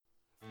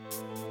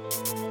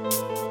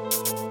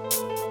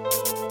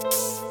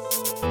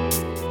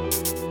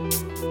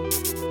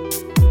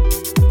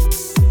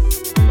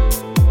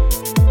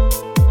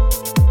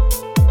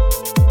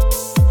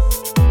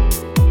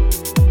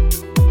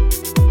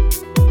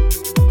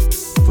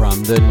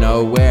From the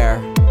nowhere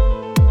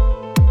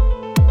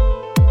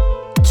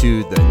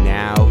to the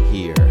now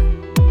here.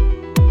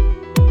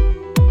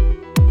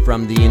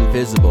 From the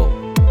invisible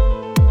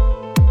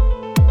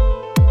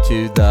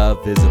to the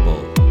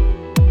visible.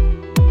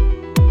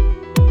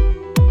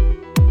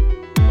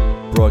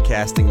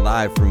 Broadcasting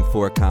live from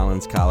Fort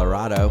Collins,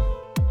 Colorado.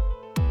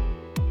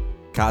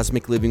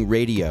 Cosmic Living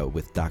Radio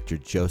with Dr.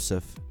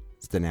 Joseph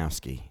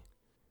Stanowski.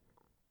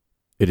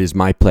 It is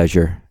my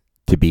pleasure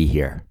to be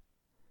here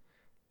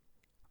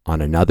on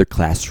another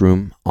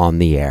classroom on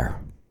the air.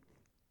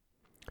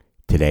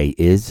 Today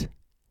is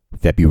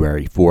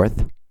February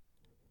 4th,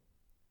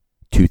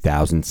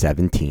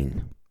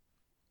 2017.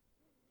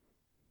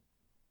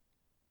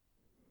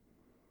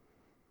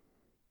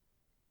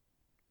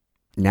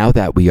 Now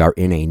that we are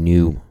in a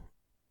new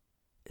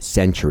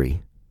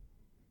century,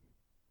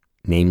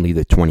 namely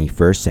the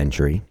 21st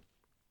century,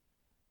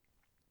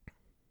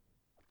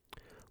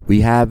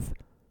 we have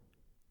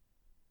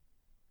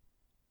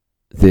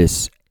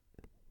this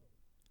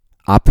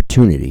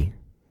opportunity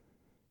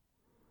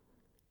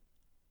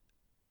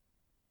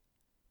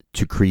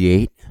to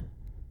create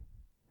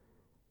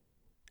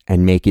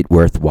and make it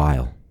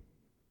worthwhile.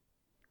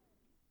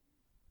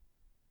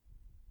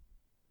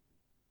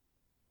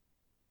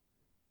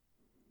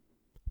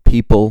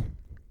 People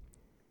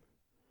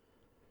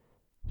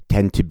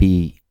tend to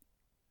be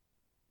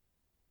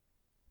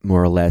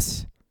more or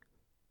less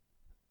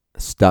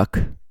stuck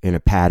in a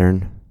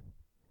pattern,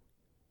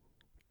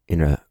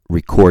 in a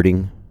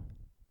recording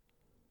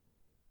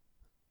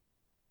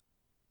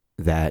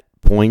that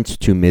points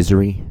to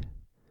misery,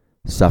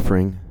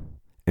 suffering,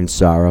 and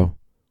sorrow.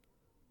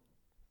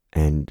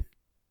 And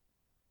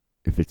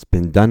if it's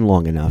been done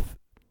long enough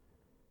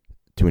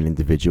to an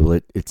individual,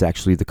 it's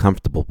actually the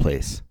comfortable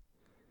place.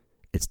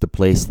 It's the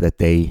place that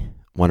they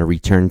want to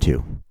return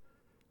to.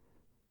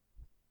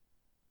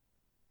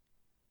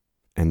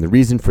 And the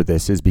reason for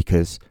this is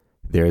because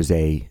there's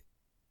a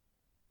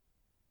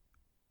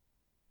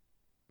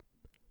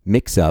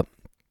mix-up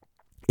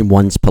in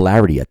one's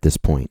polarity at this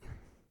point.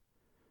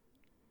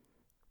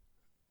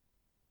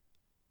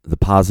 The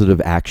positive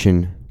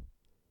action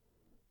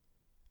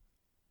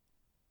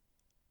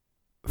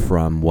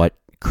from what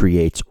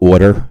creates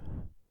order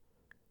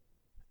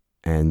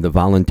and the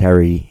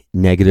voluntary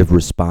negative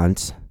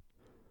response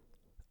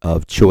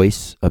of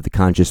choice of the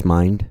conscious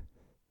mind,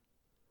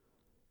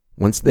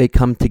 once they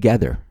come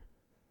together,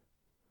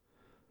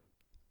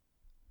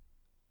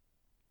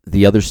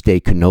 the other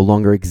state can no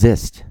longer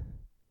exist.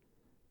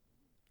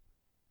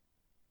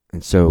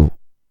 And so,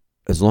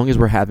 as long as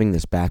we're having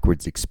this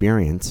backwards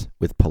experience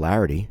with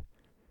polarity,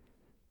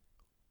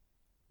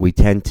 we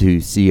tend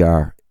to see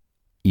our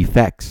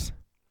effects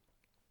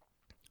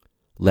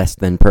less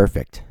than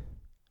perfect.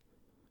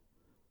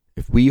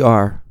 If we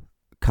are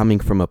coming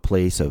from a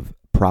place of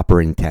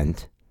proper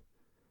intent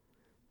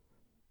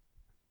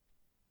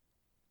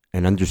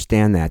and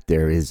understand that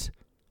there is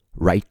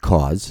right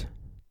cause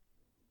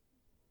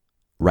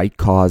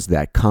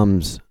that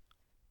comes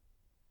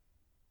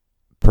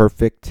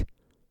perfect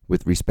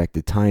with respect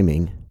to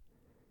timing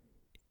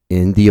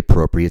in the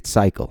appropriate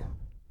cycle.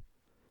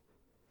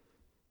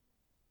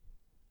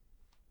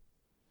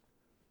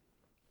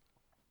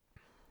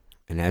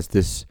 And as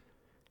this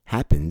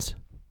happens,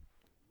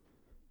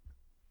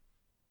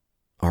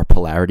 our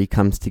polarity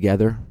comes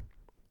together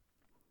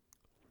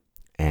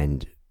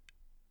and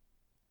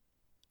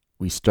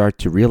we start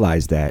to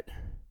realize that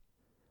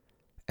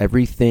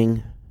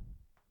everything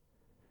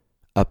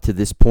up to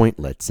this point,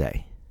 let's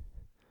say,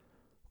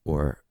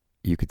 or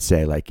you could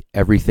say like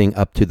everything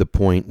up to the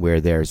point where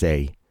there's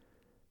a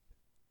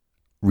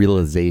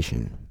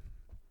realization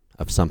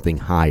of something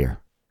higher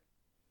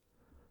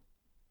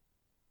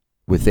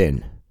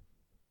within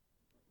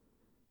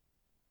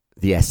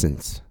the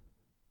essence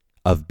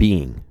of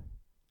being.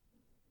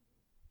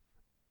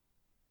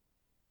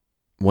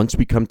 Once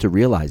we come to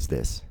realize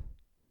this,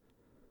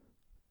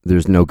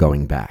 there's no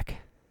going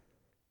back.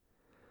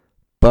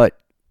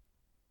 But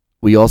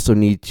we also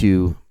need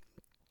to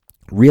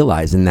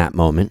realize in that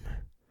moment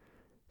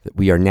that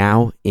we are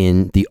now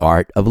in the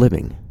art of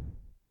living,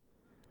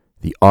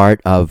 the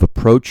art of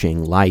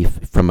approaching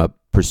life from a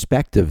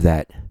perspective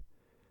that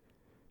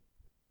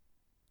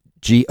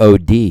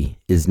God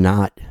is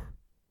not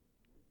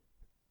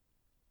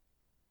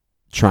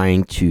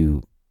trying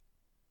to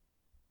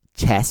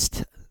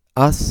test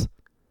us.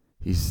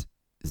 He's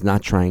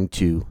not trying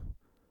to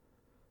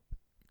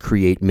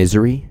create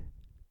misery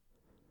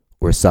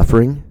or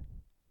suffering.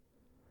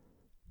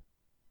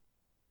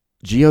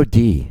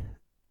 God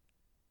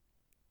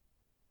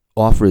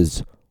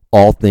offers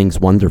all things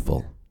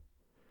wonderful.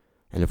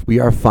 And if we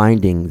are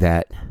finding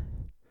that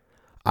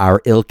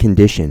our ill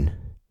condition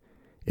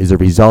is a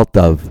result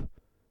of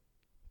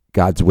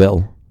God's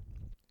will,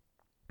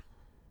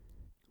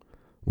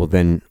 well,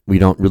 then we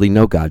don't really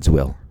know God's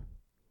will.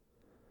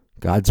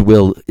 God's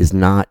will is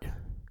not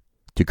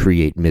to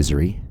create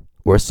misery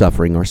or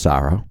suffering or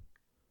sorrow,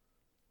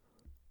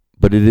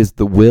 but it is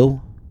the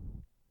will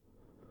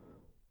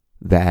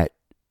that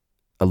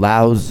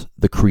allows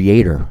the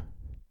Creator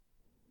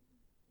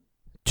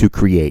to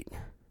create.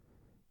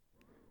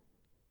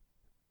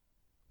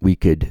 We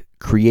could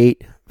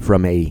create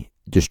from a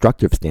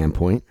destructive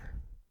standpoint,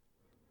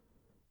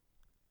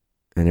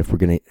 and if we're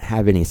going to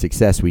have any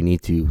success, we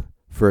need to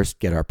first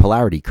get our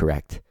polarity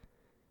correct.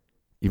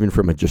 Even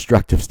from a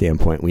destructive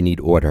standpoint, we need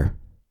order.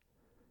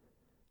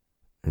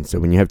 And so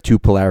when you have two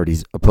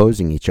polarities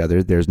opposing each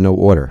other, there's no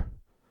order.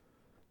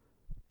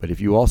 But if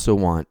you also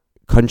want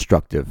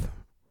constructive,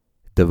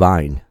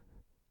 divine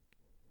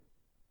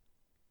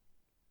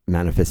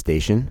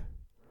manifestation,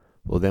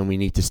 well, then we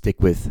need to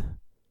stick with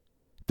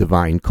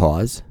divine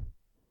cause,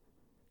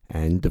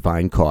 and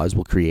divine cause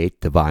will create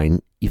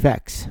divine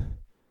effects.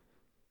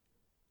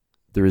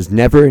 There is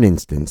never an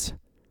instance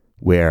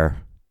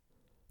where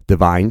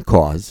divine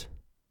cause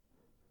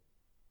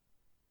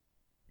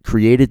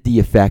created the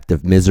effect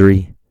of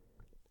misery,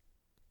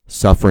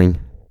 suffering,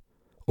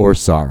 or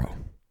sorrow.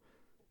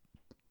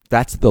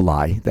 That's the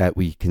lie that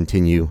we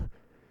continue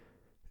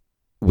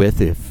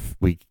with if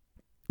we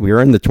are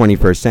in the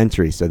 21st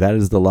century. So that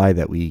is the lie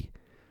that we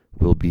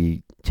will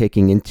be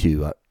taking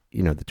into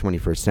the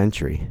 21st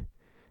century,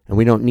 and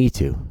we don't need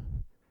to.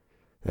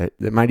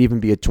 That might even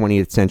be a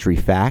 20th century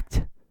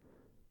fact,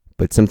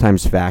 but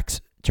sometimes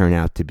facts turn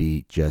out to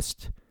be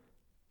just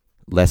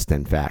less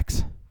than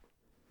facts.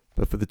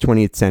 But for the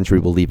 20th century,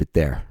 we'll leave it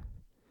there.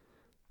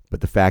 But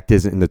the fact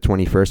is, in the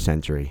 21st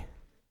century,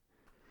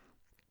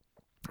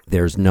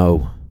 there's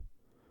no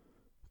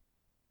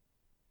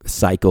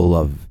cycle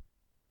of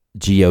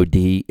God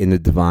in the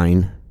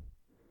divine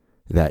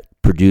that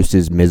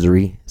produces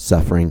misery,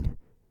 suffering,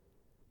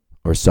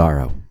 or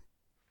sorrow.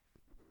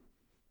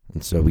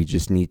 And so we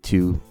just need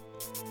to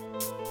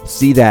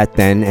see that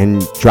then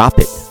and drop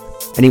it.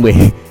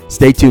 Anyway,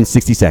 stay tuned,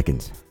 60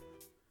 seconds.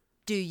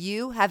 Do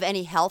you have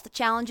any health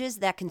challenges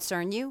that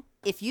concern you?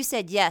 If you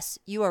said yes,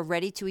 you are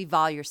ready to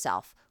evolve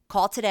yourself.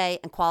 Call today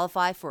and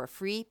qualify for a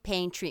free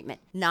pain treatment.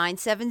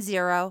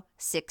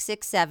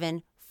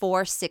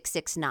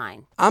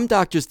 970-667-4669. I'm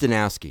Dr.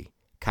 Stanowski,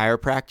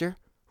 chiropractor,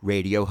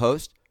 radio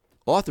host,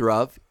 author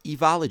of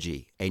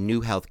Evology, a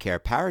new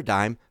healthcare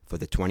paradigm for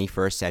the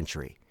 21st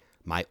century.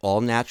 My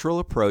all-natural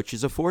approach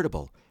is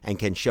affordable and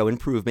can show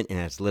improvement in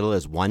as little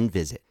as one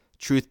visit.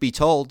 Truth be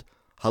told,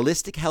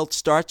 holistic health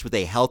starts with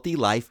a healthy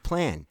life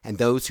plan, and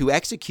those who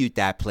execute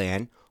that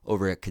plan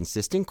over a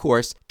consistent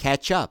course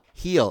catch up,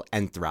 heal,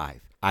 and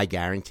thrive. I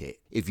guarantee it.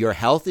 If your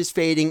health is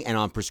fading and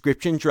on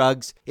prescription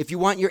drugs, if you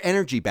want your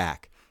energy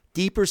back,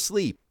 deeper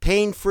sleep,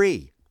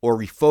 pain-free, or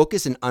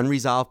refocus an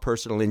unresolved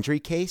personal injury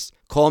case,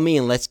 call me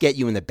and let's get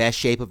you in the best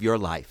shape of your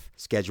life.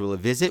 Schedule a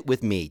visit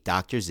with me,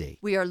 Dr. Z.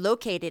 We are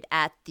located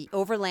at the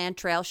Overland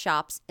Trail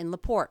Shops in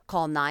LaPorte.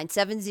 Call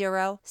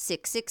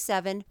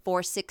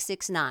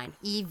 970-667-4669.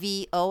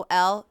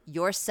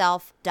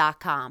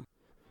 EVOLyourself.com.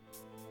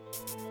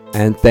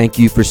 And thank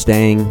you for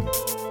staying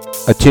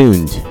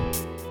attuned.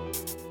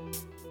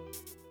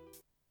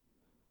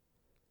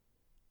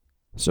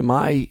 So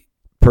my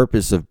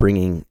purpose of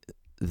bringing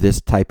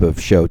this type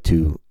of show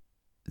to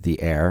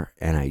the air,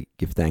 and I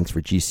give thanks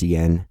for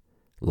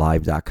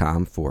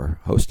GCNlive.com for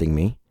hosting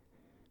me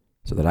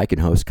so that I can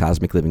host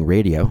Cosmic Living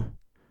Radio,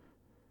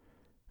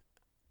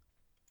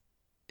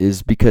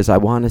 is because I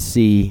want to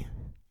see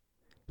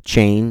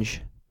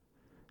change,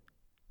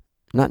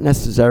 not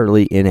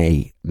necessarily in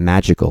a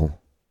magical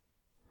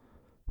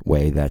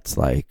way that's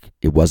like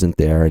it wasn't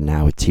there and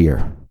now it's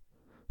here.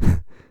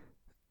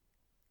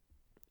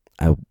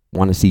 I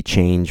want to see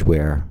change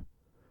where,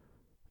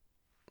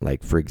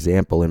 like, for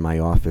example, in my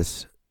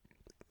office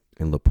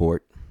in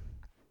LaPorte,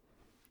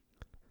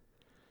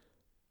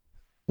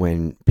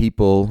 when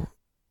people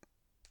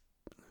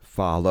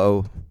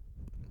follow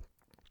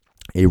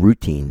a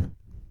routine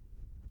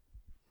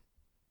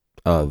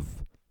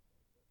of,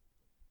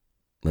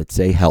 let's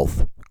say,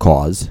 health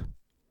cause,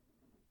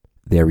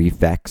 their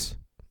effects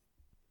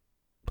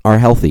are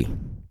healthy.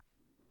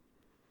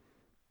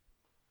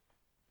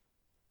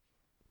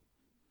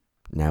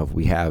 Now, if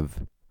we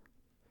have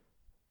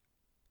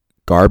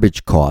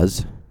garbage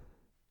cause,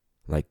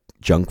 like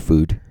junk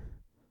food,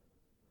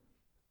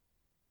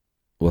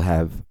 we'll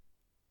have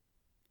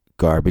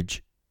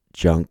garbage,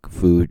 junk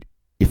food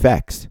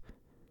effects.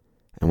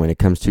 And when it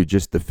comes to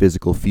just the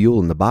physical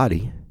fuel in the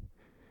body,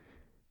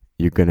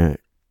 you're going to,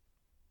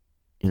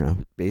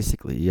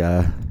 basically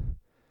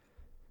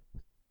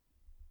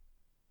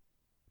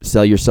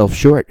sell yourself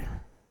short.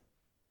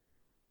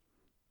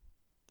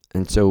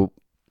 And so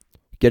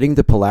getting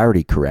the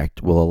polarity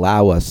correct will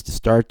allow us to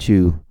start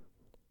to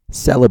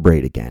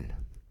celebrate again.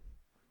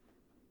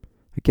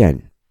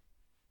 Again,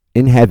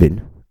 in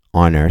heaven,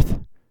 on earth,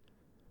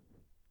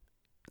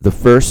 the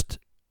first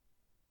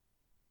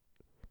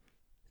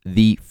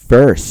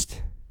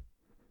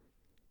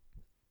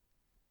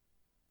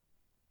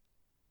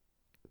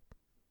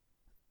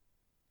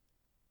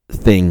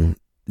thing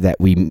that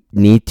we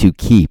need to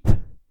keep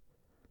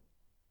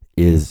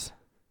is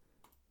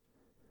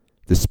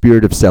the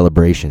spirit of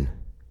celebration.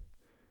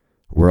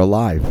 We're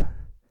alive.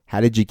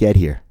 How did you get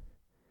here?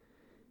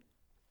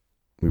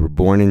 We were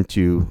born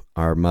into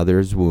our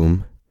mother's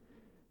womb,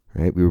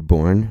 right? We were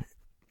born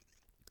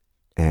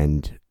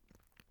and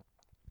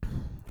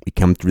we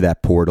come through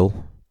that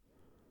portal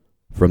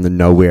from the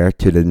nowhere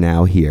to the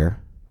now here.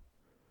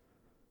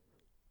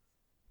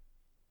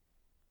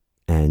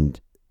 And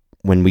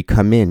when we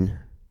come in,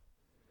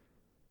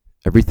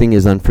 everything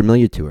is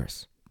unfamiliar to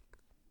us.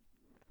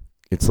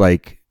 It's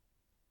like,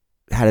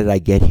 how did I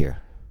get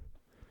here?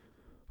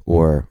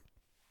 Or,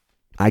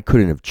 I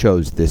couldn't have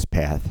chose this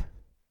path.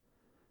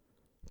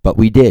 But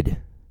we did.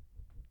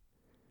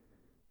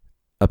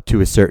 Up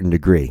to a certain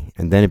degree.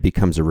 And then it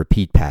becomes a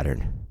repeat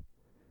pattern.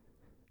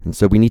 And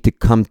so we need to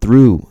come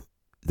through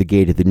the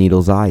gate of the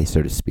needle's eye,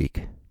 so to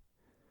speak.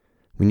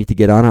 We need to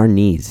get on our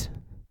knees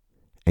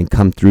and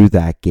come through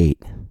that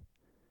gate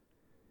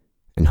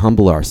and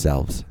humble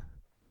ourselves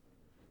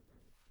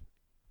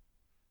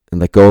and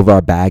let go of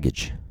our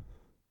baggage.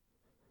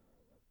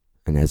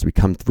 And as we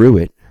come through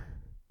it,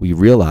 we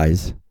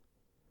realize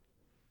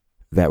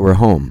that we're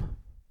home.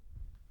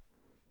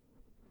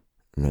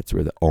 And that's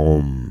where the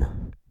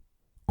om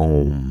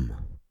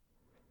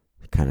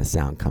kind of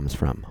sound comes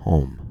from.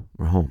 Home.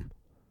 We're home.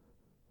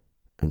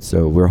 And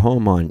so we're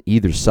home on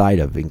either side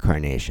of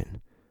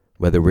incarnation,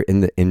 whether we're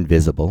in the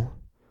invisible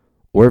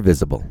or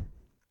visible.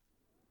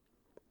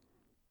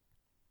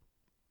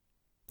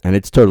 And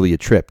it's totally a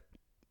trip,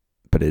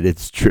 but it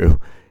is true.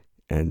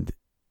 And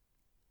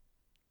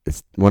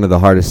it's one of the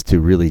hardest to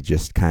really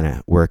just kind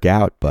of work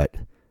out, but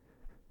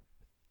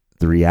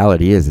the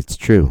reality is it's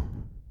true.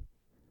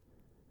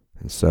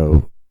 And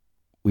so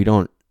we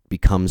don't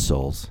become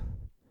souls.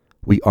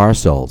 We are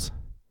souls.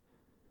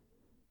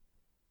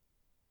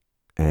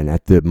 And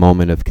at the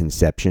moment of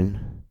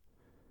conception,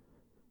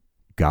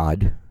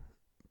 God,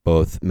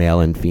 both male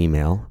and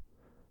female,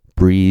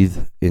 breathe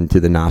into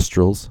the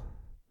nostrils,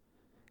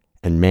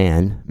 and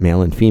man,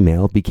 male and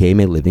female, became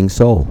a living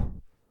soul.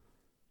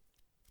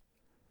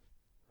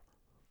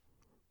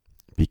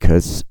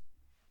 Because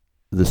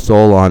the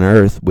soul on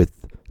earth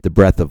with the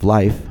breath of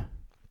life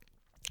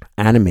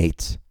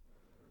animates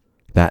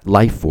that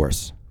life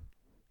force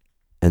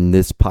and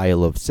this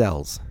pile of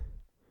cells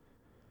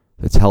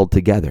that's held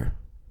together,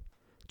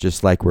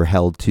 just like we're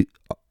held to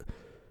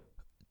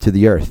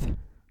the earth,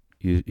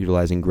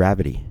 utilizing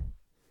gravity.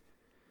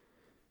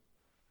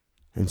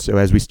 And so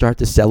as we start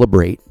to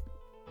celebrate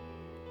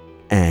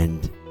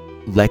and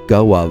let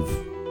go of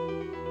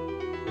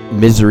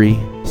misery,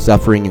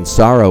 suffering, and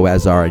sorrow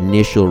as our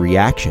initial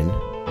reaction,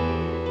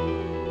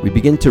 we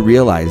begin to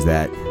realize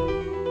that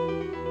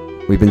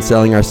we've been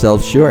selling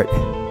ourselves short.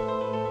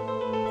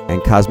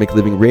 And Cosmic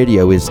Living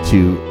Radio is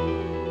to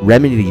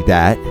remedy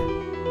that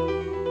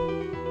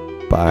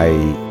by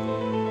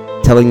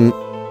telling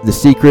the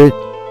secret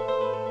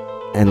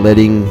and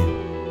letting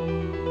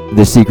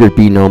the secret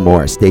be no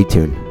more. Stay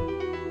tuned.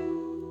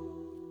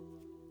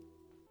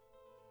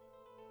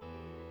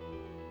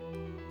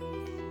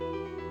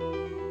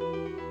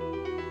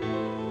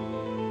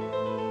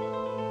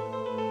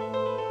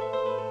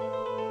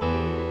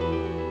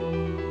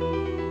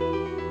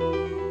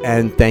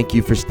 And thank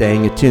you for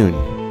staying attuned.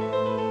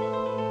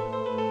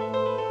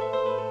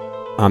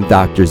 I'm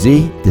Dr.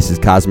 Z. This is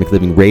Cosmic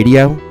Living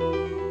Radio.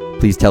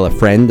 Please tell a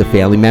friend, a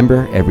family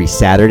member, every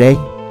Saturday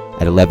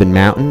at 11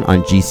 Mountain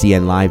on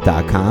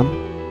GCNlive.com.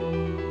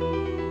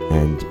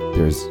 And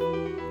there's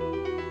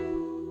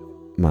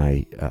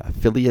my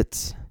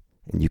affiliates,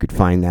 and you could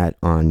find that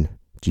on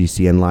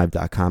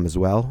GCNlive.com as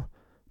well.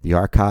 The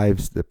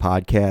archives, the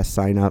podcast,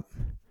 sign up,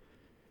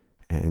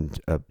 and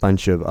a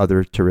bunch of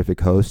other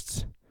terrific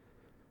hosts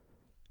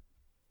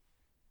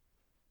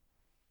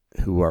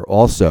who are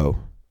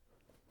also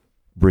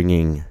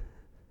bringing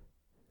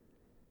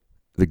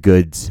the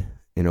goods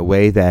in a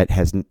way that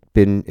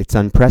it's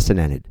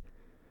unprecedented.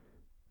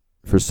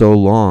 For so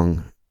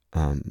long,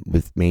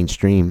 with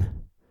mainstream,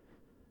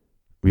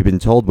 we've been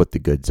told what the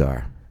goods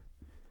are.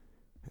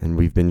 And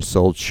we've been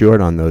sold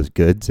short on those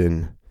goods,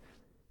 and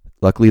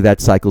luckily that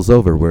cycle's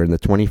over. We're in the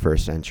 21st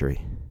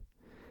century.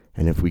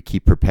 And if we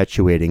keep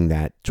perpetuating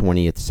that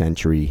 20th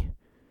century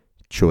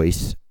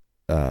choice,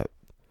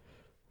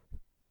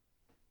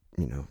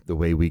 the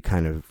way we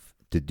kind of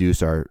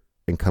deduce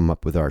and come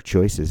up with our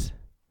choices,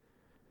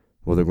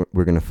 well,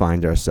 we're going to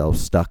find ourselves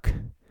stuck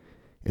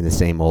in the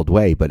same old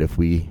way. But if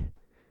we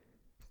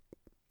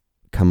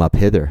come up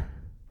hither,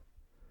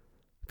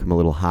 come a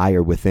little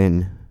higher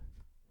within,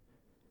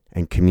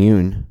 and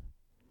commune,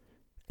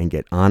 and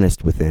get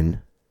honest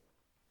within,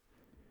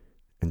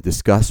 and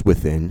discuss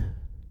within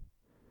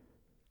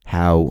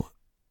how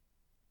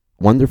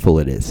wonderful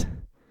it is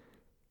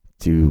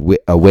to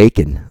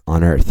awaken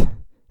on earth,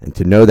 and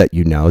to know that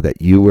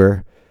you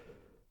were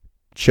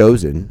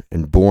chosen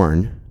and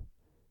born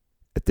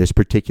at this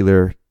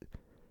particular,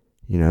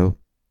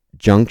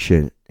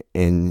 junction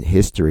in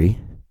history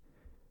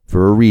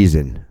for a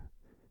reason.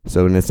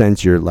 So in a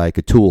sense, you're like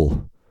a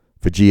tool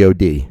for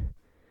God.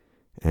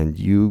 and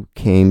you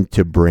came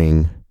to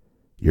bring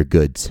your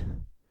goods.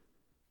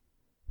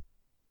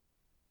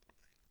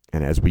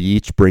 And as we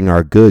each bring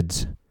our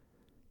goods,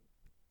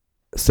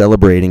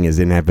 celebrating is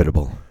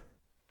inevitable.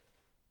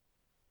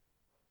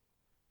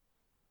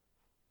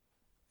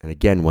 And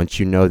again, once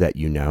you know that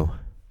you know,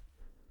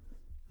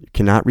 you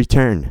cannot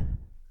return.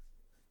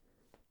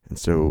 And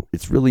so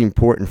it's really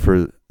important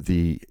for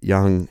the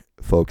young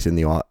folks in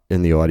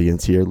the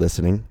audience here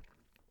listening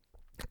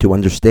to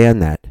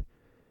understand that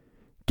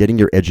getting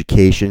your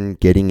education,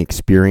 getting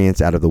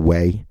experience out of the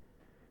way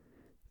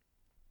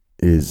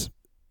is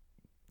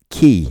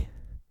key,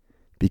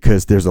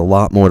 because there's a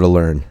lot more to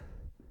learn.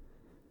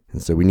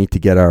 And so we need to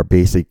get our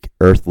basic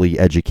earthly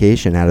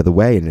education out of the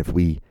way. And if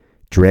we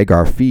drag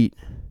our feet,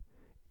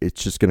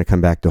 it's just going to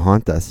come back to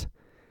haunt us,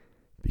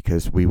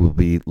 because we will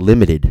be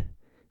limited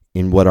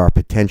in what our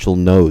potential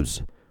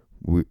knows.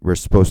 We're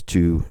supposed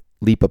to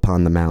leap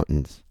upon the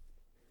mountains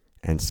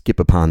and skip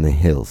upon the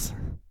hills.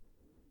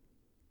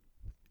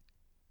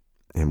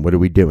 And what are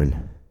we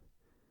doing?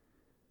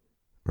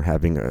 We're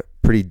having a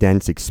pretty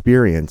dense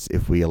experience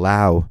if we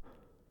allow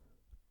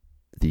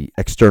the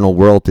external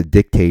world to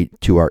dictate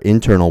to our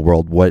internal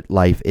world what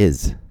life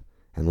is.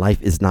 And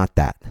life is not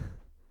that.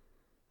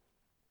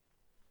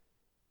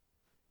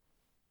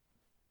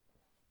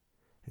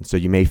 And so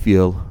you may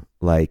feel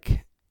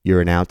like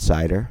you're an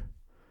outsider,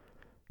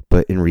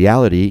 but in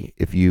reality,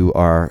 if you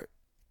are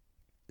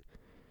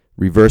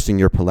reversing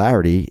your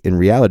polarity, in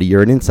reality,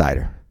 you're an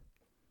insider.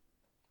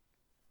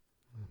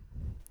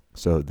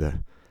 So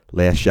the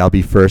last shall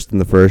be first,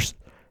 and the first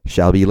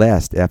shall be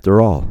last,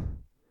 after all.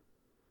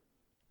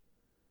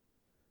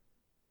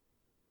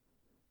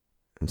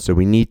 And so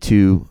we need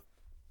to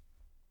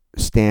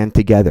stand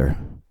together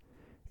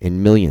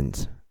in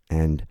millions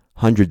and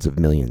hundreds of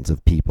millions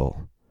of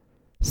people,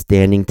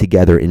 standing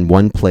together in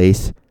one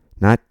place,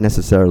 not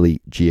necessarily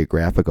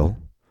geographical,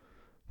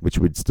 which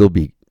would still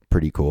be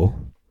pretty cool.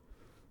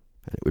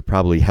 It would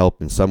probably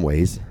help in some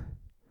ways,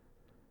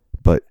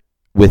 but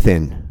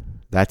within,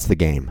 that's the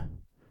game.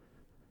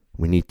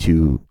 We need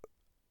to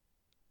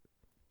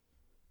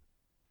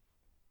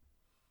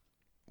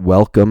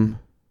welcome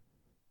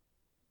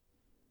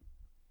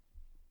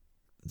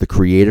the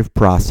creative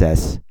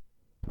process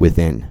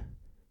within.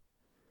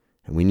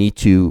 And we need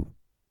to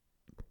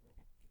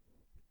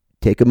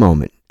take a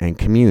moment and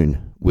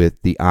commune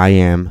with the I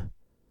am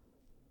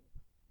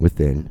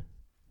within.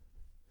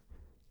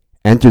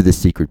 Enter the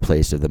secret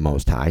place of the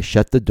Most High,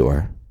 shut the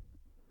door,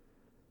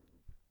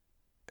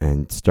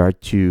 and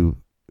start to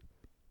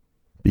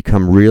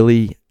become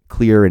really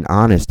clear and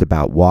honest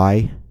about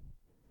why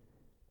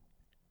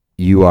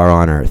you are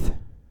on earth.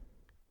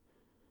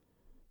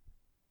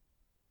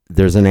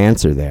 There's an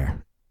answer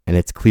there, and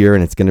it's clear,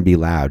 and it's going to be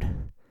loud.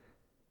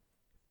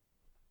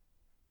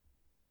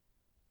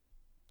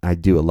 I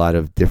do a lot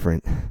of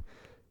different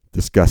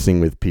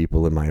discussing with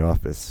people in my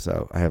office,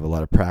 so I have a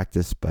lot of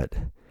practice, but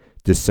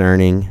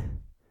discerning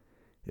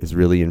is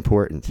really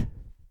important.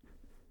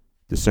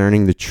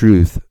 Discerning the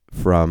truth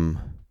from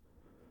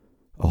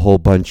a whole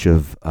bunch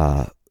of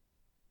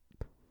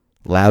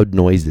loud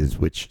noises,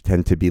 which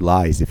tend to be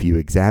lies if you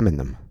examine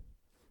them.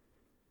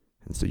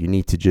 And so you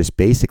need to just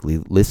basically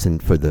listen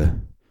for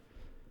the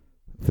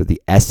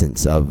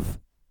essence of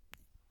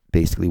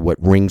basically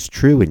what rings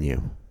true in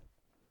you.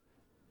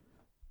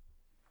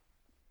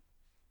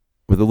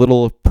 With a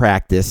little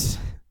practice,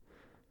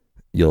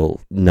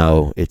 you'll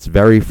know it's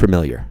very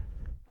familiar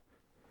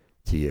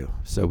to you.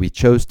 So we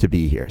chose to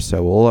be here.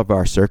 So all of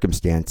our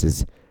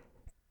circumstances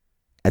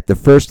at the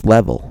first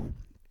level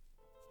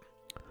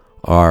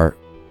are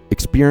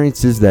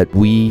experiences that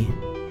we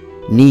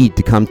need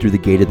to come through the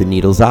gate of the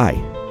needle's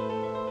eye.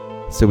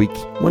 So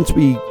once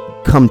we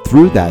come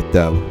through that,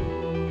 though,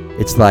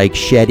 it's like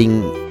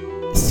shedding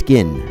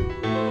skin.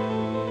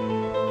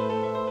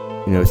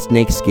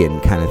 Snake skin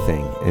kind of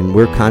thing. And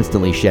we're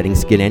constantly shedding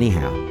skin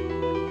anyhow.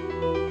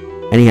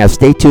 Anyhow,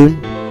 stay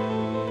tuned.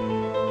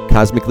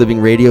 Cosmic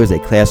Living Radio is a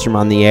classroom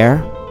on the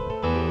air.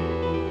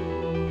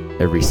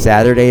 Every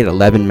Saturday at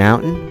 11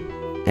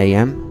 Mountain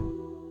a.m.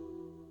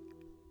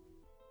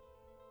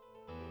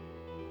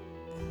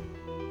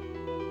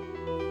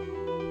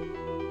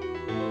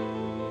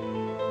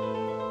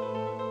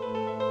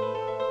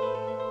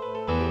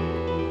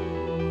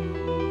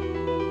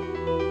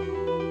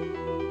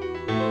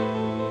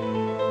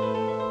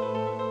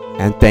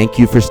 And thank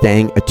you for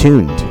staying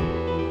attuned.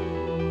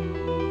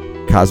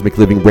 Cosmic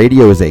Living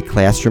Radio is a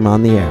classroom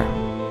on the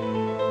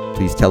air.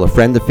 Please tell a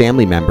friend, a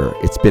family member.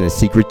 It's been a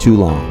secret too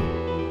long.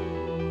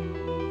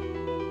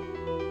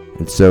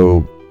 And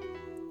so,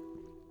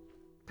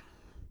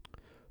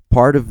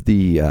 part of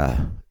the,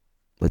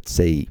 let's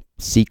say,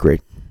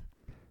 secret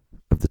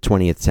of the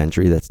 20th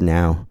century that's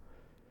now,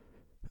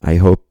 I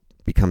hope,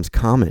 becomes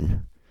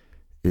common,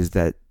 is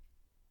that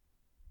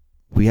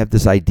we have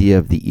this idea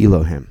of the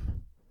Elohim.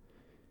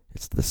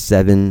 It's the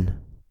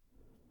 7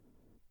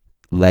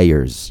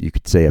 layers, you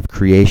could say, of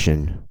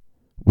creation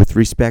with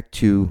respect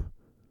to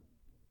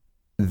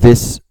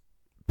this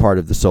part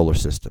of the solar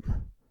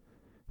system.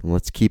 And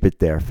let's keep it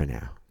there for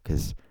now,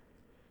 because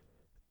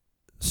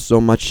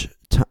so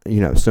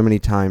many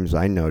times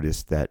I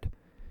noticed that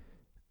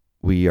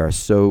we are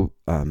so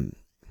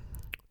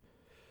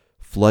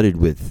flooded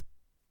with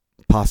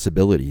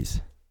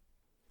possibilities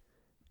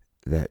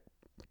that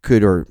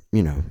could or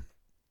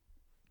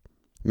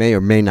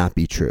may not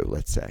be true,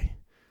 let's say.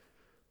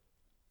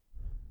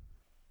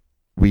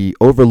 We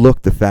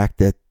overlook the fact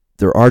that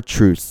there are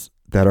truths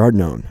that are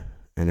known,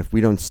 and if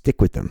we don't stick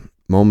with them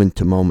moment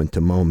to moment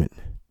to moment,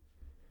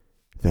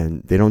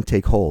 then they don't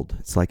take hold.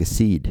 It's like a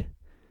seed.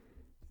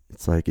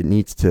 It's like it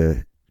needs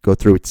to go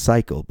through its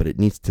cycle, but it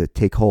needs to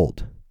take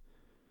hold.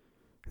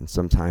 And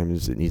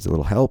sometimes it needs a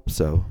little help,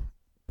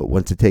 but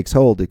once it takes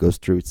hold, it goes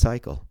through its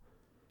cycle.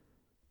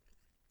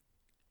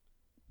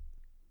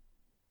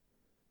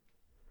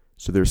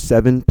 So there's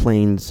 7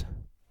 planes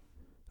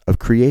of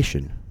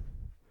creation.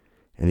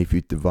 And if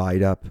you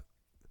divide up,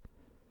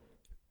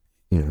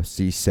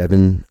 see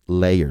 7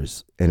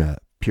 layers in a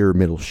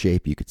pyramidal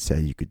shape, you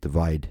could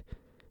divide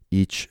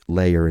each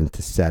layer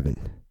into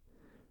 7,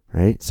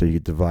 right? So you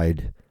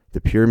divide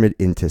the pyramid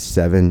into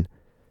 7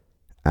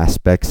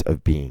 aspects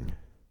of being.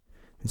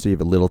 And so you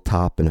have a little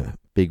top and a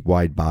big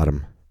wide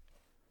bottom.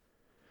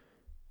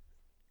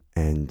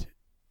 And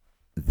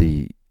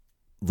the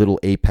little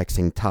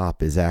apexing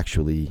top is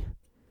actually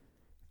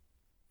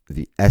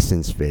the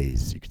essence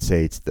phase. You could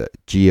say it's the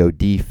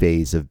God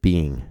phase of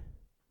being,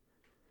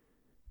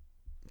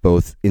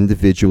 both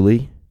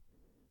individually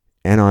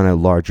and on a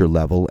larger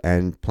level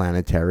and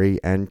planetary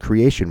and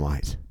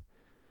creation-wise.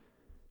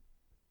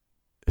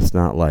 It's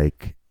not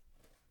like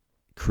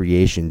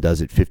creation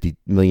does it 50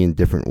 million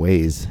different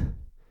ways,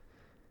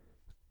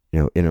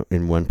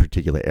 in one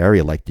particular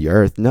area like the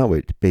earth. No,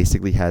 it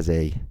basically has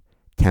a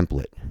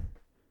template.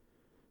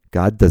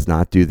 God does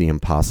not do the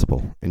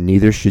impossible, and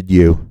neither should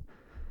you.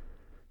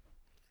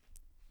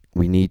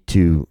 We need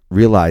to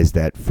realize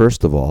that,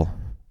 first of all,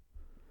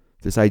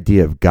 this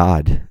idea of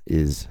God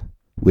is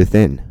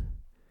within.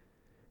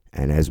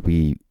 And as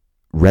we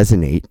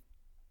resonate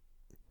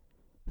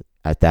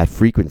at that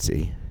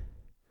frequency,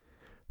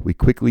 we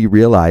quickly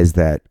realize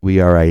that we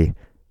are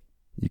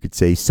you could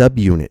say,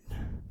 subunit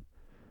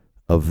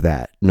of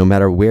that. No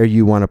matter where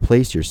you want to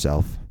place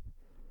yourself,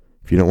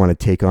 if you don't want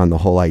to take on the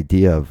whole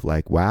idea of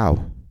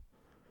wow,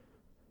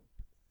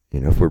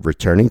 if we're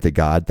returning to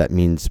God, that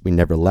means we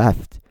never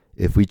left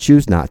if we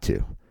choose not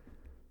to.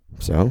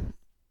 So,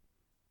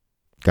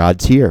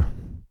 God's here.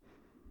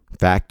 In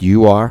fact,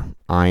 you are,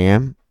 I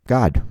am,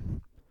 God.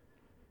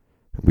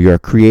 We are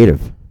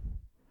creative.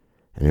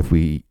 And if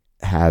we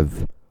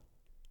have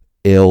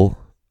ill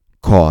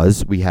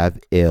cause, we have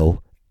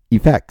ill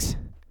effects.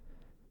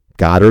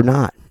 God or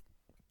not,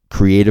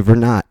 creative or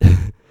not.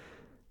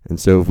 And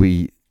so if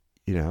we,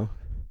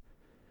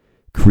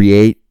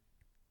 create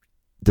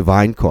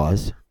divine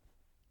cause,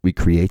 we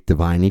create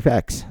divine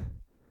effects.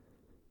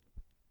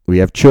 We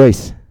have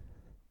choice.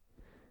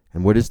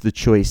 And what is the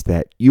choice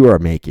that you are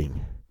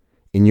making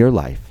in your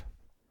life?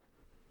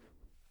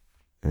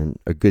 And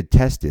a good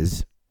test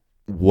is,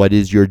 what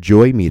is your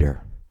joy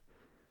meter?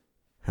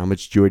 How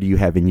much joy do you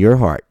have in your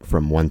heart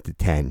from 1 to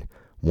 10?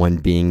 1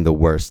 being the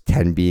worst,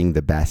 10 being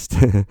the best.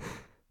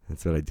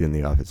 That's what I do in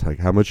the office. Like,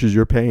 how much is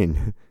your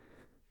pain?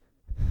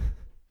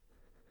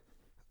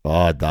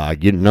 Oh,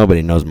 dog,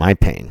 nobody knows my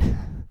pain.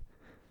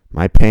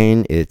 My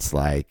pain, it's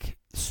like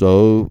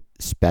so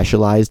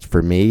specialized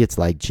for me. It's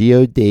like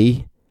God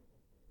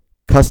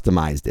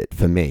customized it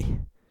for me.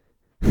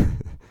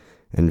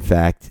 In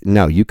fact,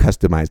 no, you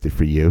customized it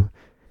for you.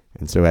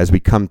 And so as we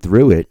come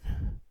through it,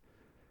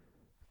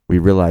 we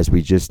realized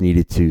we just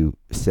needed to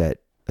set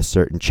a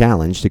certain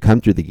challenge to come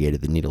through the gate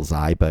of the needle's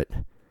eye, but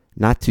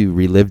not to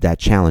relive that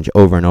challenge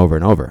over and over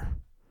and over,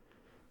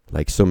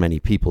 like so many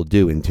people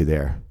do into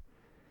their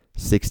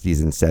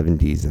 60s and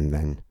 70s, and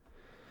then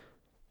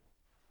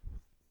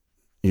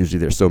usually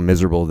they're so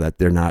miserable that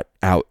they're not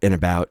out and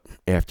about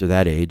after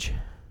that age.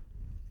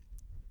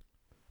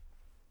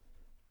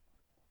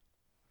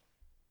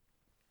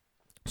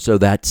 So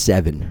that's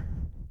 7,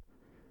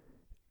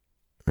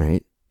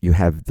 right? You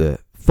have the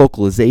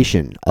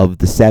focalization of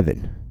the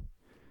 7.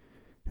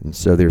 And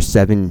so there's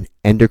 7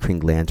 endocrine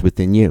glands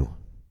within you.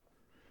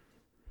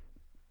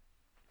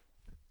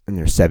 And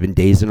there's 7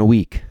 days in a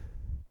week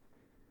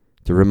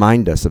to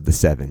remind us of the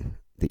 7,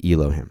 the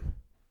Elohim.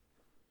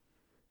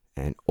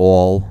 And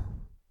all,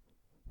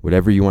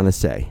 whatever you want to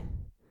say,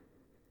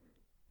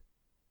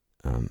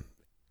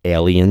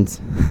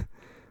 aliens,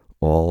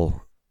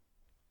 all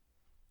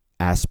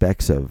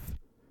aspects of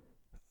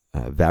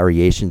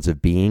variations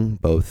of being,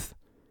 both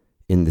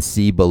in the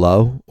sea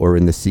below or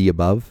in the sea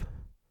above,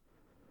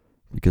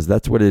 because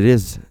that's what it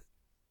is.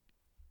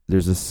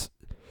 It's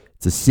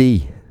a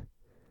sea,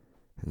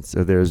 and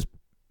so there's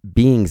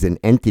beings and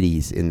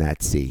entities in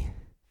that sea,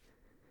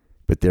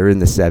 but they're in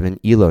the 7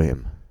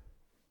 Elohim.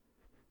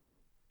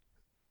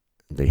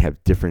 They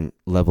have different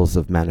levels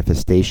of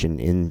manifestation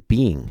in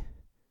being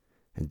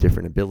and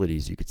different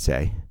abilities, you could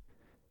say,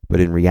 but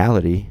in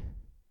reality,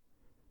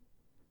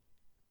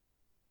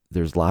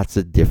 there's lots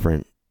of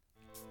different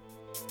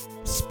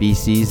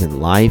species and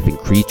life and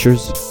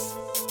creatures.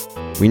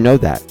 We know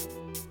that.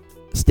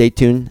 Stay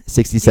tuned.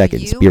 60 Do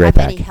seconds. you Be right have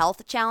back. any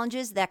health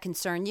challenges that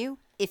concern you?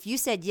 If you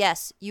said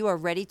yes, you are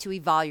ready to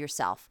evolve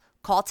yourself.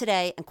 Call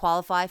today and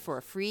qualify for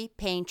a free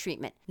pain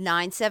treatment.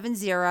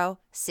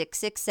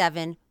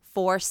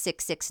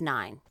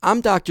 970-667-4669.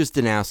 I'm Dr.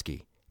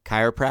 Stanowski,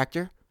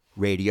 chiropractor,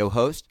 radio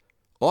host,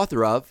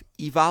 author of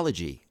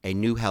Evology, a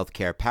new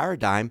healthcare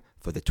paradigm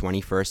for the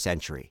 21st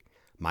century.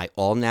 My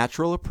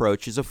all-natural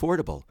approach is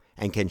affordable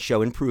and can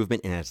show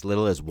improvement in as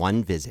little as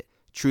one visit.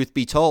 Truth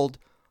be told,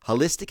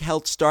 holistic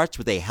health starts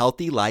with a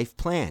healthy life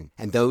plan,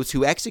 and those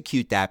who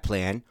execute that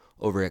plan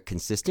over a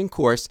consistent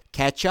course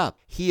catch up,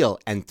 heal,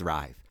 and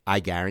thrive. I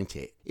guarantee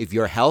it. If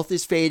your health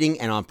is fading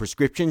and on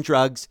prescription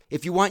drugs,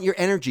 if you want your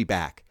energy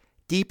back,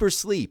 deeper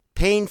sleep,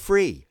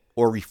 pain-free,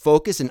 or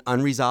refocus an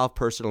unresolved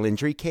personal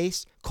injury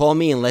case, call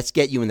me and let's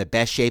get you in the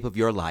best shape of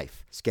your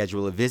life.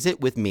 Schedule a visit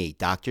with me,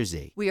 Dr.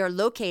 Z. We are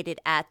located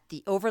at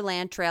the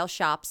Overland Trail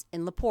Shops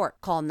in LaPorte.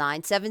 Call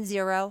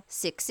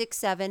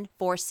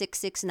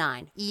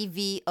 970-667-4669.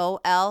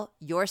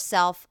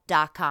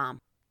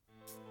 EVOLyourself.com.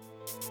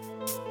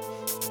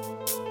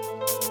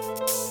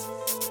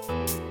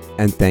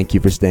 And thank you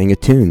for staying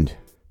attuned.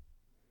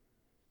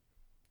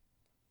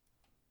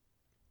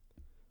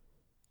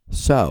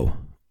 So,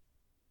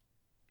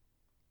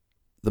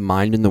 the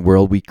mind and the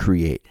world we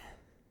create.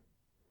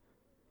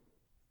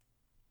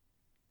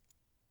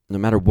 No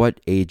matter what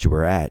age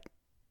we're at,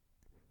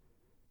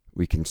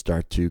 we can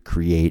start to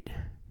create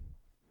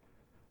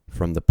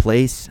from the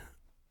place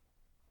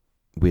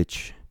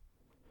which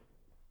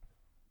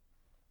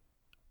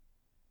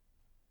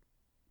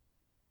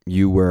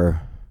you were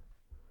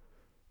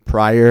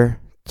prior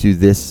to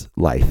this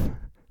life.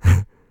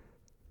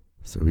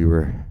 So we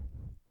were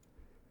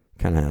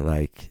kind of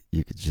like,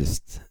 you could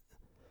just,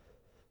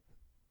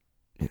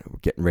 we're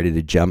getting ready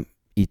to jump.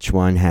 Each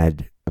one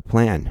had a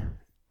plan,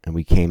 and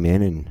we came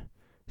in, and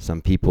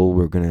some people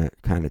were going to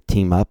kind of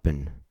team up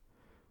and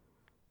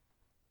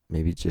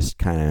maybe just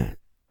kind of,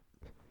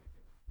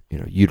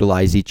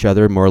 utilize each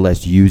other, more or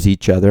less use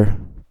each other.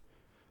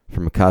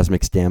 From a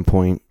cosmic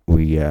standpoint,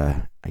 we,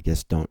 I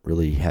guess, don't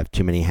really have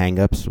too many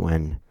hang-ups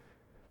when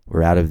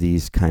we're out of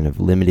these kind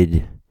of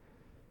limited,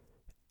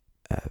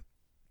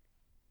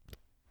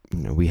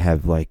 we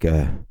have like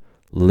a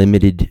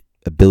limited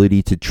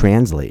ability to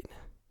translate.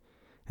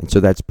 And so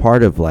that's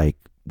part of like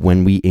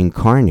when we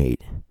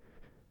incarnate,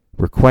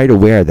 we're quite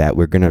aware that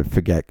we're going to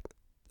forget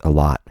a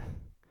lot.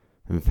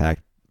 In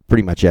fact,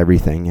 pretty much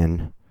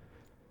everything.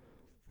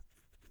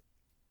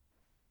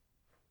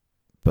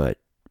 But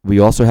we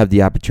also have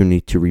the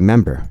opportunity to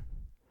remember.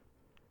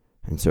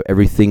 And so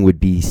everything would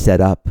be set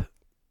up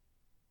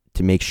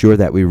to make sure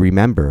that we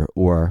remember,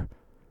 or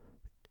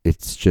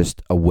it's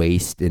just a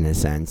waste in a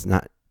sense.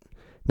 Not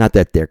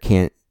that there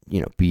can't,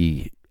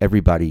 be,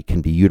 everybody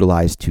can be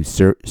utilized to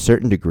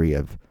certain degree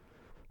of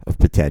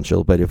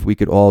potential, but if we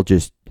could all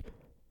just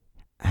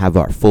have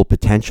our full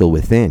potential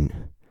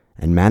within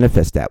and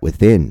manifest that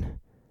within,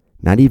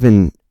 not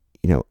even,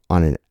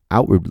 on an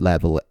outward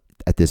level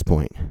at this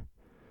point,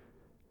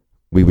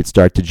 we would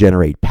start to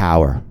generate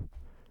power.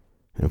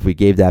 And if we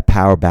gave that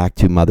power back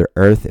to Mother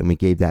Earth, and we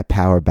gave that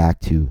power back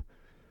to,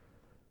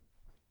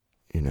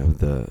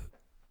 the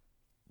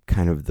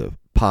kind of the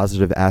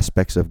positive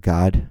aspects of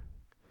God,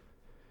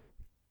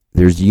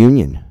 there's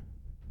union.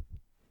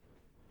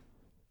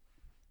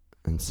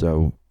 And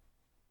so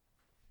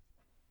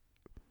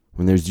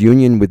when there's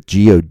union with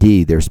God,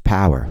 there's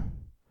power.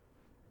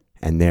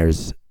 And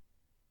there's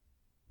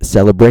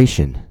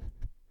celebration.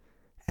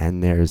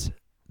 And there's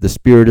the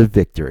spirit of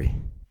victory.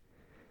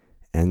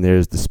 And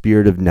there's the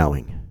spirit of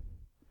knowing.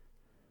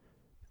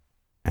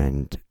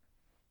 And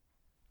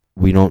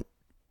we don't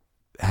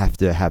have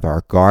to have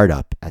our guard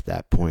up at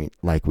that point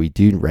like we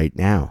do right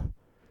now.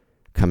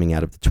 Coming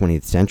out of the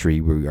 20th century,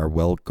 we are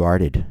well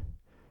guarded.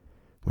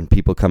 When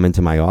people come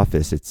into my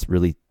office, it's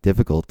really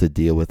difficult to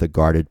deal with a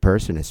guarded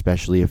person,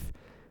 especially if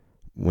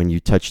when you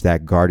touch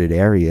that guarded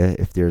area,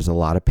 if there's a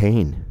lot of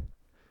pain.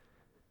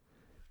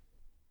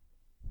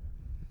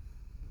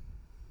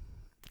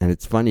 And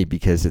it's funny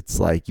because it's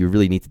like you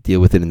really need to deal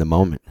with it in the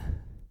moment.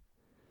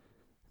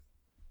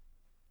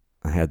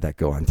 I had that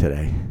go on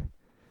today.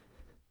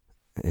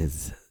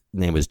 His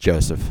name was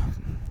Joseph.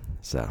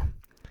 So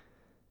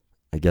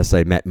I guess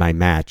I met my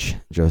match.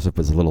 Joseph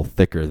was a little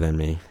thicker than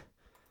me.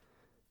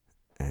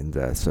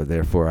 And so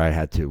therefore I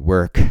had to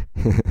work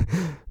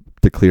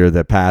to clear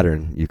the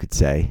pattern, you could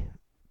say.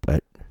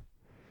 But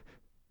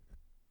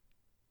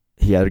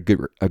he had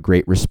a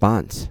great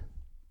response.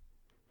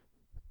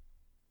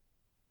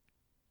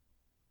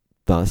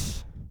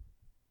 Thus,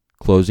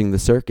 closing the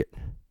circuit.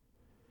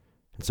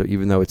 And so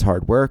even though it's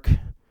hard work,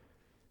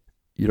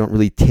 you don't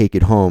really take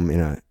it home in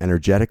an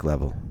energetic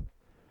level,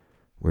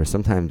 where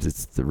sometimes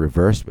it's the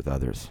reverse with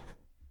others.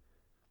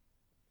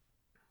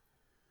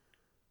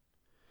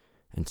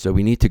 And so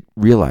we need to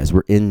realize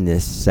we're in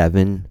this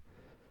 7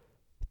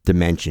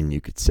 dimension,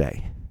 you could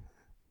say.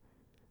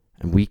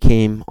 And we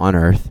came on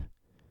earth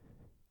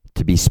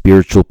to be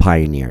spiritual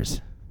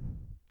pioneers.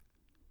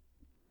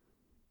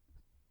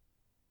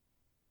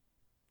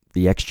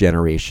 The X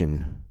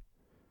generation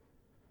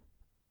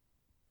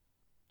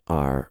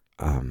are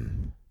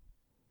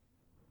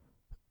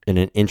in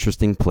an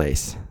interesting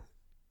place.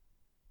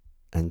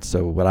 And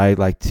so what I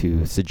like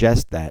to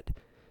suggest that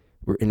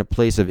we're in a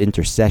place of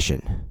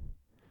intercession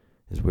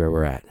is where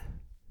we're at.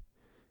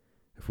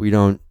 If we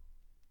don't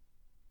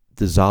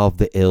dissolve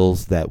the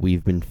ills that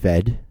we've been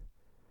fed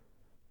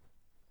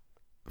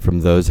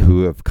from those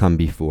who have come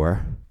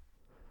before,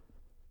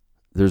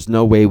 there's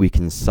no way we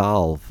can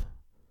solve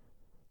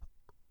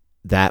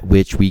that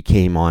which we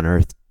came on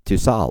earth to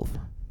solve.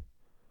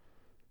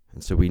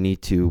 And so we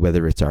need to,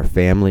 whether it's our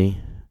family,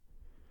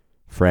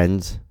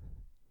 friends,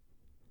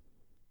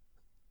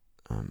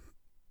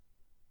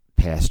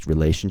 past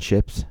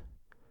relationships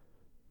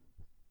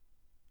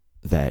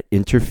that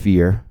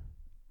interfere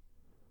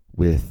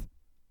with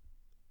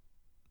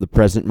the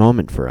present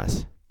moment for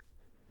us.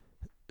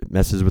 It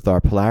messes with our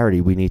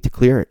polarity. We need to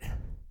clear it.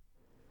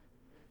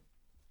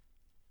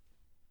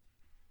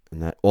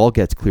 And that all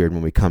gets cleared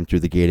when we come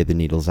through the gate of the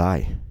needle's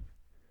eye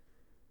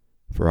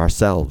for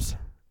ourselves.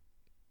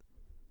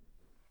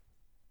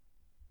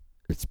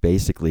 It's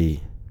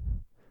basically,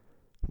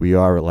 we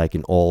are like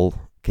an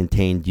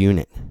all-contained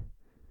unit.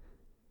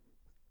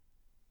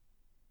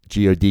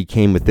 God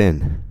came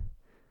within.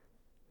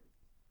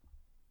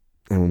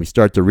 And when we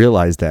start to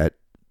realize that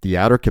the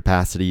outer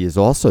capacity is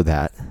also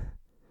that,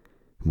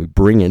 we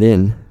bring it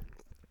in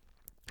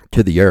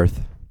to the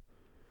earth,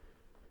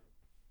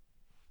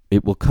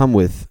 it will come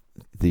with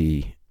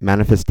the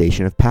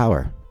manifestation of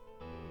power,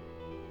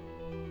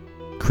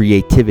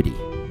 creativity.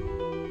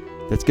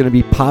 That's going to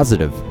be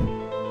positive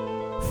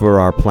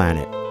for our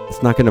planet.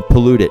 It's not going to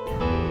pollute it.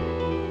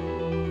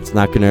 It's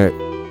not going to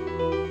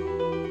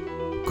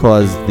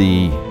cause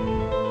the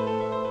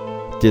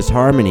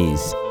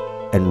disharmonies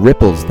and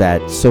ripples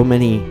that so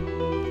many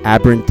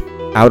aberrant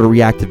outer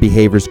reactive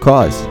behaviors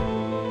cause.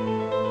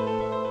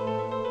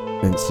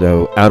 And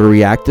so outer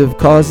reactive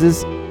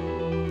causes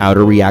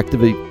outer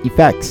reactive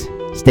effects.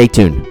 Stay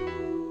tuned.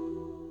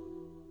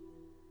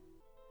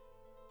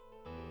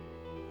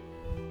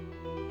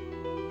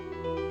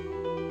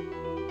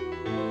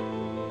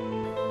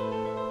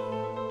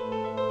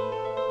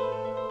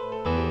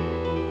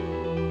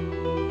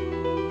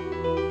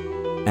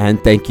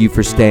 And thank you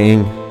for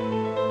staying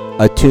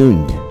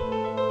attuned.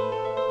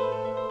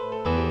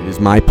 It is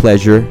my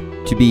pleasure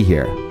to be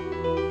here.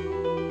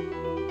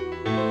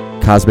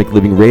 Cosmic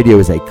Living Radio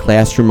is a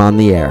classroom on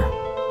the air.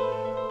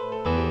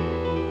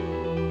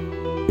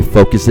 It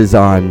focuses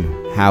on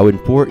how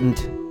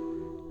important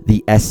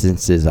the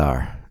essences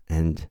are.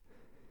 And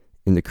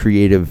in the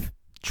creative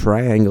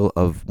triangle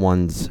of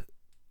one's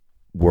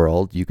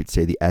world, you could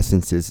say the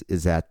essences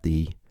is at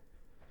the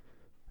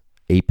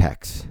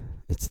apex.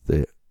 It's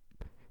the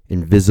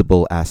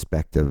invisible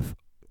aspect of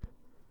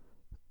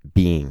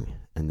being.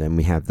 And then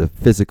we have the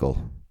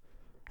physical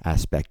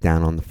aspect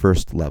down on the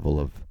first level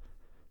of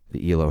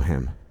the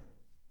Elohim.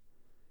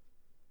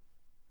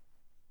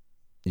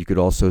 You could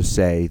also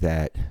say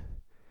that,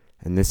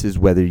 and this is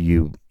whether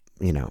you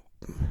know,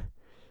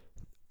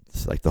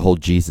 it's like the whole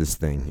Jesus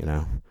thing, you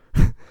know.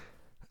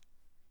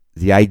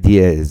 The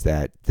idea is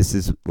that this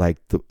is like,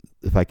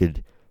 if I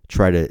could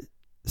try to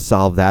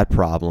solve that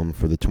problem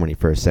for the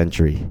 21st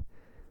century,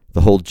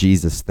 the whole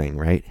Jesus thing,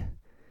 right?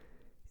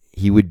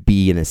 He would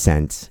be, in a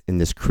sense, in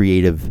this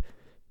creative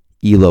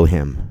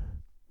Elohim,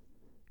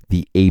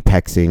 the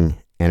apexing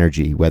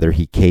energy, whether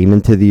he came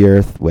into the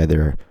earth,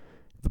 whether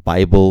the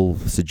Bible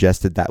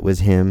suggested that was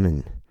him,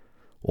 and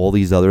all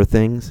these other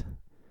things,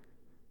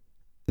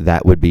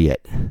 that would be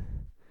it.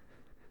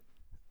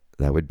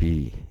 That would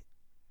be,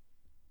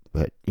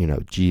 but, you know,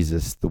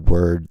 Jesus, the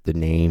word, the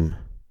name,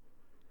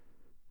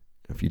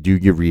 if you do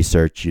your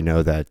research, you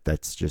know that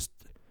that's just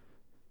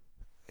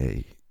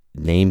a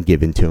name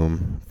given to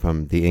him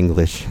from the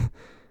English,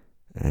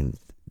 and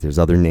there's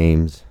other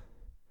names.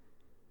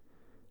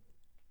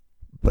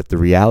 But the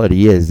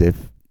reality is,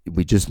 if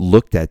we just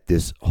looked at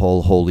this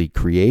whole holy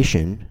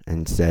creation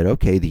and said,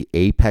 okay, the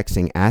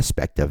apexing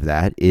aspect of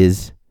that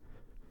is,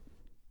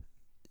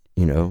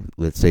 you know,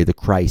 let's say the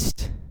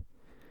Christ.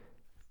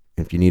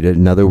 If you need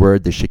another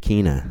word, the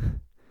Shekinah.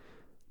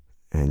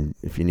 And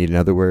if you need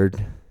another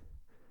word,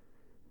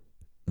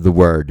 the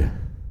Word.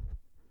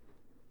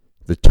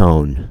 The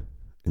tone.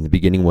 In the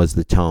beginning was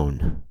the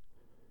tone.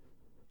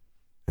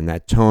 And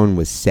that tone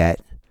was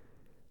set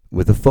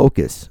with a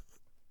focus,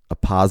 a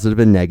positive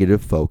and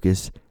negative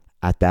focus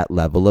at that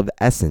level of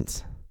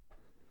essence.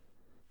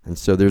 And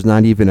so there's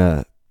not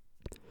even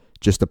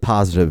just a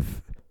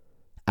positive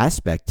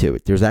aspect to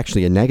it. There's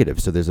actually a negative.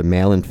 So there's a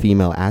male and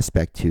female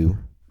aspect to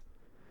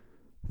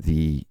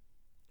the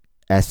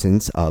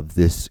essence of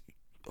this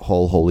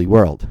whole holy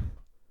world.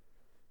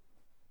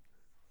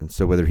 And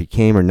so whether he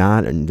came or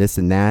not, and this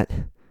and that,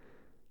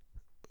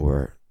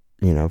 or,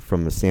 you know,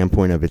 from the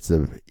standpoint of it's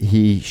a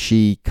he,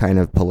 she kind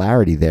of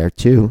polarity there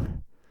too,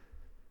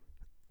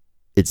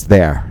 it's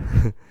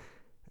there.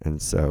 And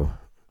so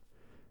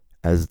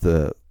as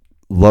the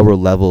lower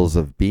levels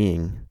of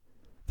being,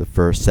 the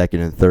first, second,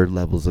 and third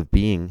levels of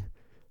being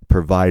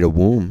provide a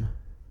womb,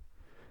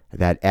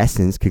 that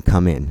essence can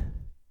come in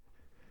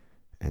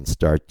and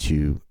start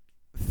to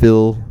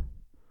fill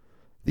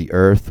the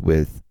earth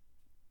with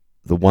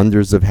the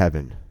wonders of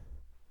heaven.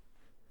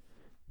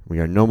 We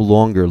are no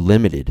longer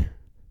limited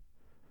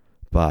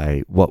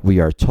by what we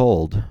are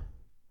told,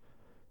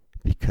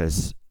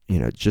 because,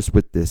 just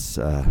with this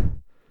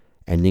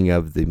ending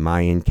of the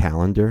Mayan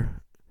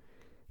calendar,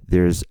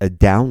 there's a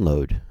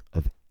download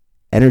of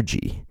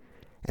energy,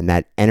 and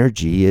that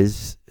energy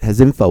has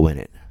info in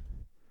it.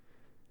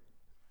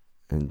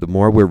 And the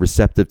more we're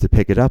receptive to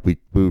pick it up, we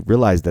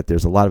realize that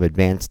there's a lot of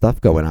advanced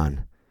stuff going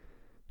on.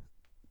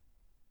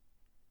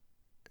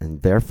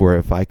 And therefore,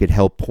 if I could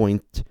help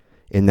point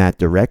in that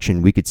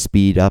direction, we could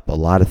speed up a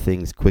lot of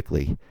things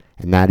quickly.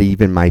 And that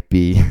even might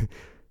be,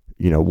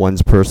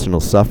 one's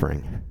personal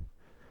suffering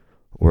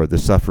or the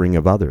suffering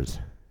of others.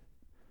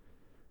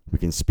 We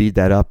can speed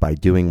that up by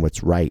doing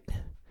what's right,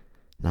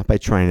 not by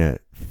trying to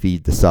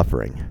feed the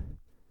suffering.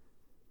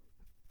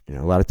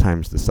 A lot of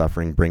times the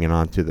suffering bring it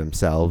on to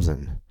themselves,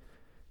 and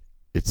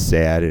it's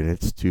sad and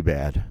it's too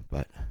bad.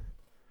 But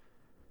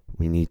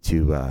we need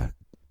to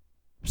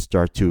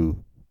start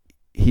to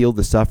heal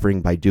the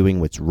suffering by doing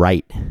what's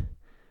right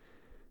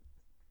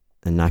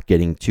and not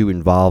getting too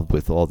involved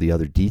with all the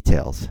other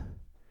details.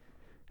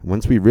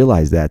 Once we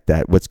realize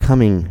that what's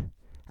coming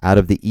out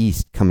of the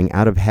east, coming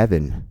out of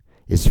heaven,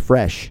 is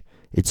fresh,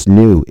 it's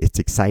new, it's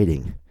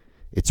exciting,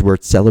 it's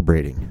worth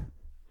celebrating.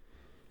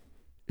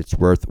 It's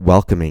worth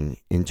welcoming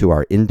into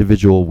our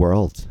individual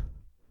worlds.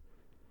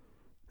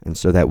 And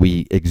so that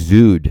we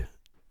exude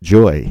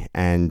joy,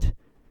 and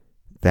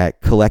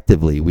that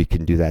collectively we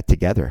can do that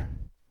together.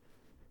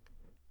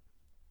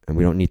 And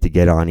we don't need to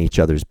get on each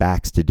other's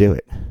backs to do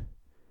it.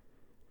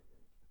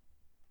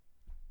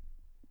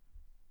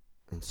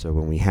 And so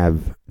when we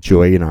have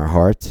joy in our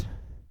hearts,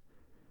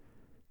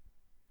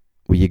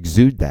 we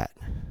exude that.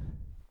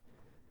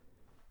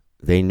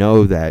 They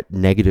know that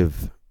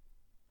negative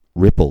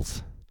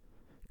ripples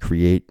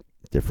create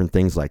different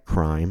things like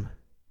crime,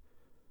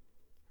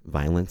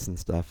 violence, and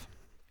stuff.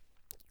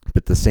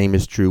 But the same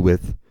is true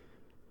with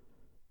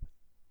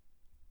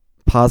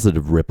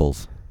positive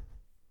ripples.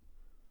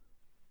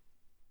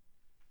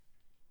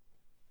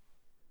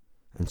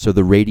 And so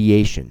the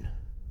radiation,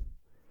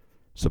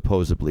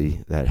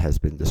 supposedly, that has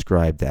been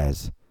described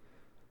as,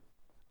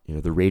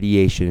 the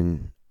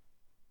radiation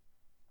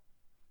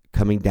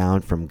coming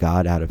down from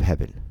God out of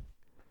heaven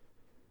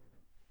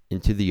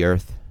into the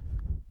earth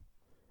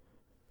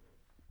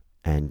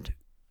and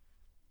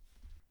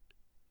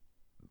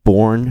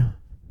born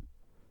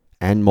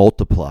and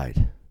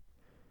multiplied,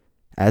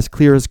 as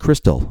clear as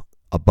crystal,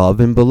 above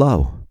and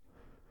below,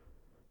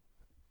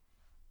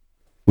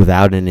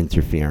 without an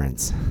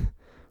interference,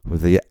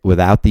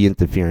 without the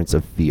interference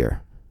of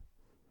fear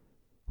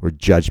or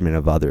judgment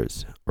of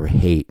others or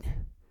hate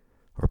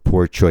or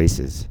poor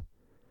choices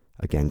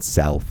against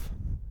self.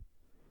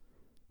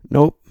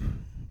 Nope,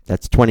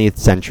 that's 20th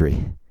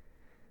century.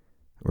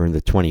 We're in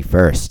the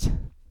 21st.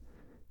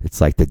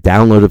 It's like the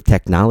download of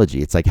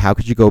technology. It's like, how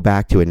could you go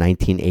back to a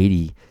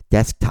 1980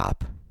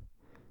 desktop?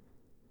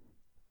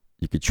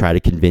 You could try to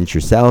convince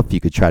yourself, you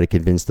could try to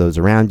convince those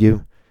around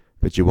you,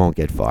 but you won't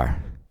get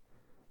far.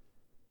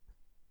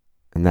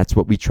 And that's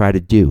what we try to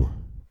do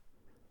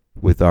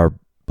with our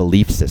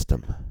belief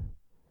system.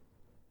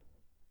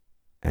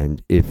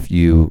 And if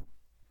you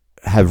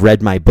have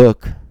read my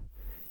book,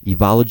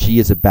 Evology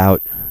is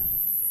about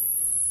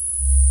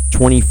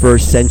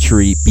 21st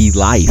century be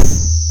life.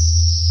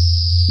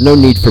 No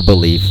need for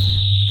belief.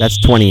 That's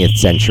 20th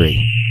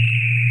century.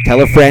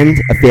 Tell a friend,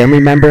 a family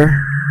member.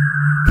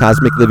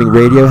 Cosmic Living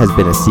Radio has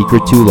been a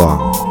secret too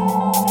long.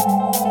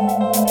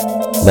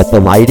 Let the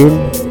light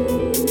in.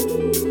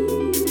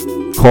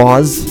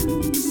 Cause,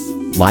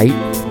 light,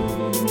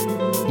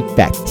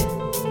 effect.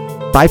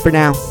 Bye for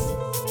now.